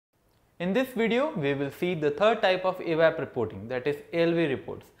In this video, we will see the third type of ABAP reporting, that is ALV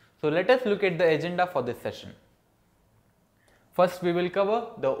reports. So let us look at the agenda for this session. First, we will cover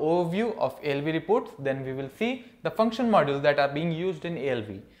the overview of ALV reports, then we will see the function modules that are being used in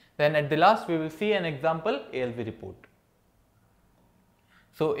ALV. Then at the last, we will see an example ALV report.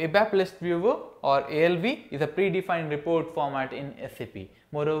 So ABAP list viewer or ALV is a predefined report format in SAP.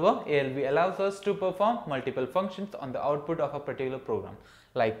 Moreover, ALV allows us to perform multiple functions on the output of a particular program,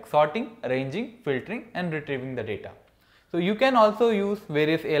 like sorting, arranging, filtering and retrieving the data. So you can also use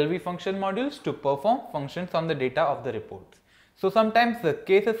various ALV function modules to perform functions on the data of the reports. So sometimes the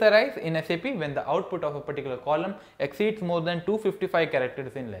cases arise in SAP when the output of a particular column exceeds more than 255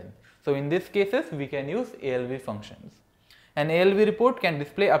 characters in length. So in these cases, we can use ALV functions. An ALV report can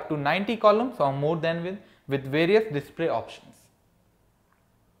display up to 90 columns or more than with various display options.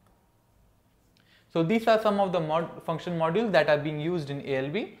 So these are some of the function modules that are being used in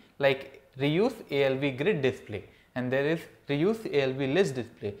ALV, like reuse ALV grid display, and there is reuse ALV list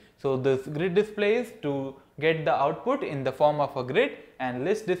display. So this grid display is to get the output in the form of a grid, and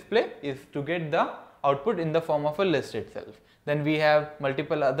list display is to get the output in the form of a list itself. Then we have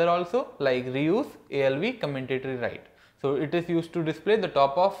multiple other also, like reuse ALV commentatary write. So it is used to display the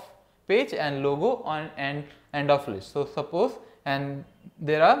top of page and logo on end of list. So suppose, and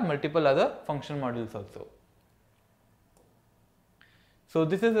there are multiple other function modules also. So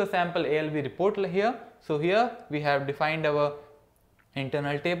this is a sample ALV report here. So here we have defined our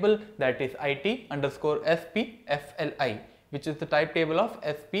internal table, that is IT_SPFLI, which is the type table of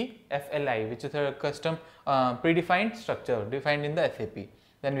SPFLI, which is a custom predefined structure defined in the SAP.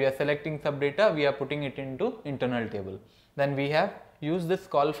 Then we are selecting sub data, we are putting it into internal table. Then we have used this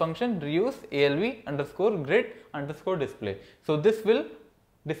call function reuse ALV_grid_display. So this will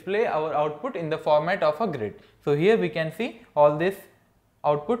display our output in the format of a grid. So here we can see all this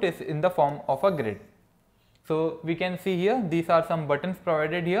output is in the form of a grid. So we can see here these are some buttons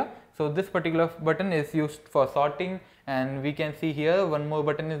provided here. So this particular button is used for sorting, and we can see here one more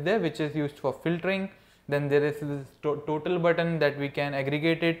button is there which is used for filtering. Then there is this total button that we can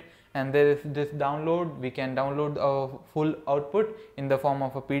aggregate it, and there is this download, we can download our full output in the form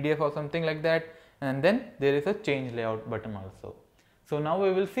of a PDF or something like that, and then there is a change layout button also. So now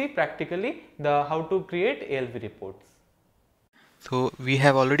we will see practically how to create ALV reports. So we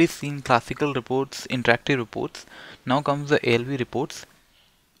have already seen classical reports, interactive reports. Now comes the ALV reports.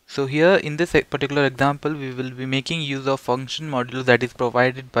 So here in this particular example, we will be making use of function module that is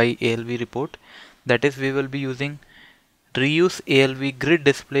provided by ALV report. That is, we will be using reuse ALV grid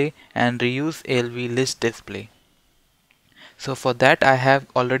display and reuse ALV list display. So for that I have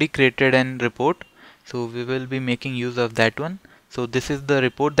already created an report. So we will be making use of that one. So this is the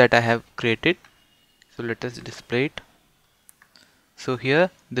report that I have created. So let us display it. So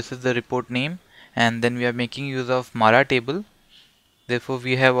here this is the report name, and then we are making use of Mara table. Therefore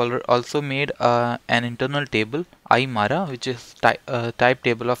we have also made an internal table iMara, which is type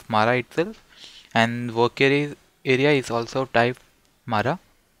table of Mara itself, and work area is also type Mara.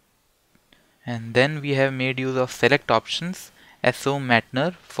 And then we have made use of select options SO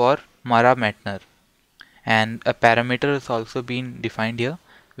Matner for Mara Matner, and a parameter is also been defined here,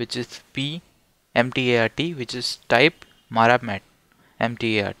 which is P MTART, which is type Mara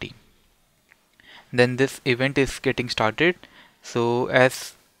MTART. Then this event is getting started. So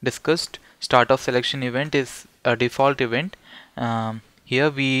as discussed, start of selection event is a default event.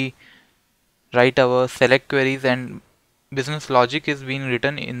 Here we write our select queries, and business logic is being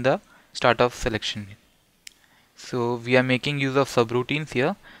written in the start of selection. So we are making use of subroutines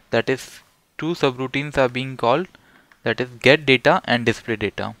here. That is, two subroutines are being called, that is get data and display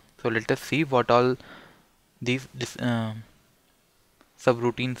data. So let us see what all these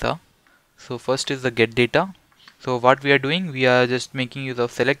subroutines are. So first is the get data. So what we are doing, we are just making use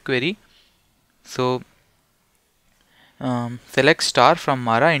of select query. So select star from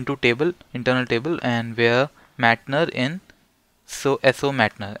Mara into table, internal table, and where Matner in SO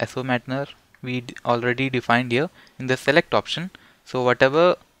Matner we already defined here in the select option. So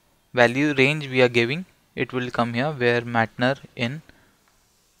whatever value range we are giving, it will come here where Matner in,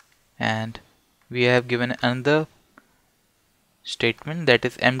 and we have given another statement, that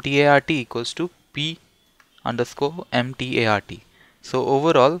is MTART equals to P_MTART. So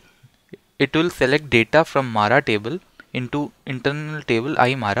overall it will select data from Mara table into internal table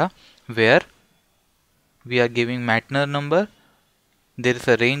iMara, where we are giving Matner number. There is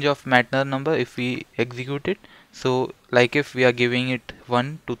a range of Matner number if we execute it. So like if we are giving it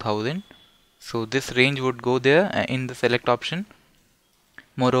 1 to 1000, so this range would go there in the select option.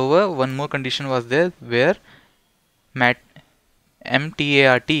 Moreover, one more condition was there where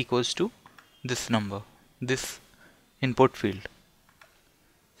mtart equals to this number, this input field.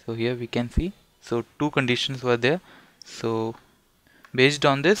 So here we can see, so two conditions were there. So based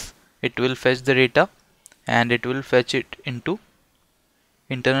on this, it will fetch the data and it will fetch it into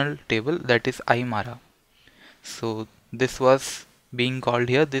internal table, that is imara. So this was being called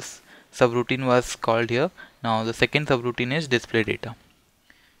here, this subroutine was called here. Now the second subroutine is display data.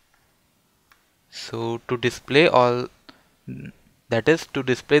 So to display all, that is to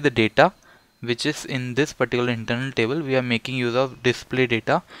display the data which is in this particular internal table, we are making use of display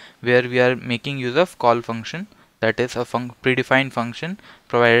data, where we are making use of call function, that is a predefined function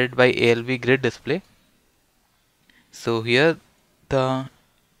provided by ALV grid display. So here the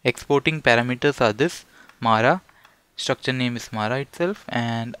exporting parameters are this Mara, structure name is Mara itself,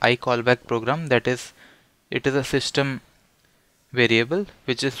 and I callback program, that is, it is a system variable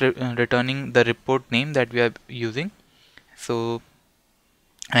which is returning the report name that we are using. So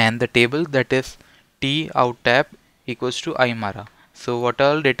and the table, that is t out tab equals to imara. So what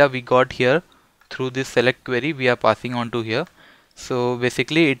all data we got here through this select query we are passing on to here. So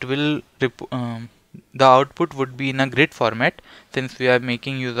basically it will the output would be in a grid format, since we are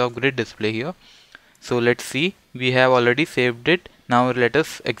making use of grid display here. So let's see, we have already saved it. Now let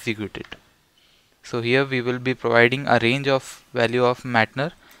us execute it. So here we will be providing a range of value of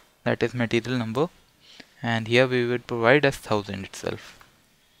Matner, that is material number, and here we will provide as 1000 itself.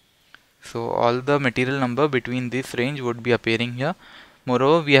 So all the material number between this range would be appearing here.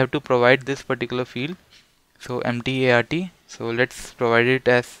 Moreover, we have to provide this particular field, so mtart. So let's provide it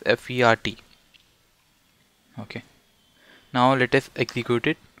as fert. Okay, now let us execute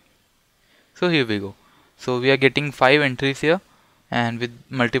it. So here we go. So we are getting 5 entries here, and with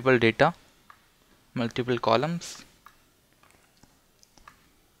multiple data, multiple columns.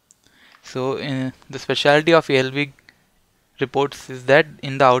 So the specialty of ALV reports is that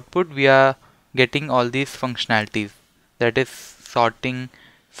in the output we are getting all these functionalities, that is sorting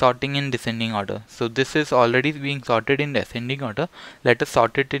in descending order. So this is already being sorted in ascending order. Let us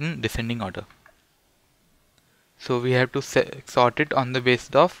sort it in descending order. So we have to sort it on the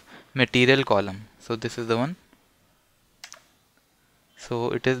basis of material column. So this is the one.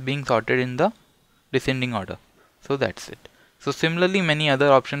 So it is being sorted in the descending order. So that's it. So similarly many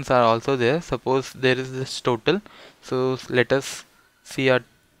other options are also there. Suppose there is this total. So let us see a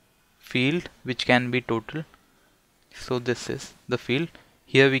field which can be total. So this is the field.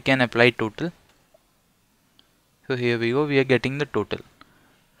 Here we can apply total. So here we go, we are getting the total.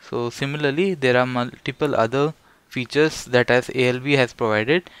 So similarly there are multiple other features that as ALV has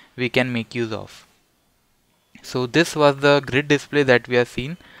provided we can make use of. So this was the grid display that we have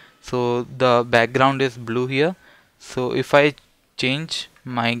seen. So the background is blue here. So if I change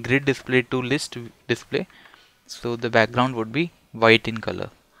my grid display to list display, so the background would be white in color.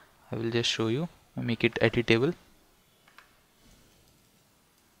 I will just show you, make it editable.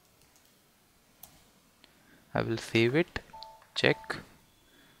 I will save it, check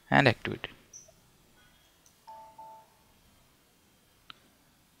and activate it.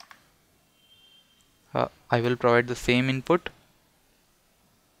 I will provide the same input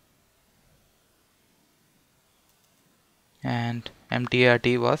and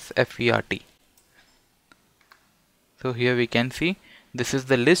mtart was fert. So here we can see this is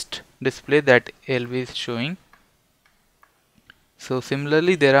the list display that ALV is showing. So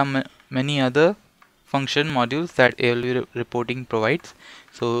similarly there are many other function modules that ALV reporting provides.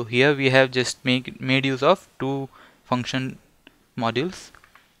 So here we have just made use of 2 function modules.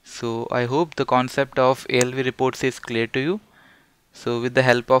 So I hope the concept of ALV reports is clear to you. So with the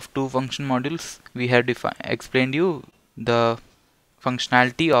help of 2 function modules we have explained you the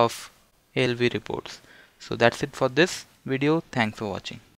functionality of ALV reports. So that's it for this video. Thanks for watching.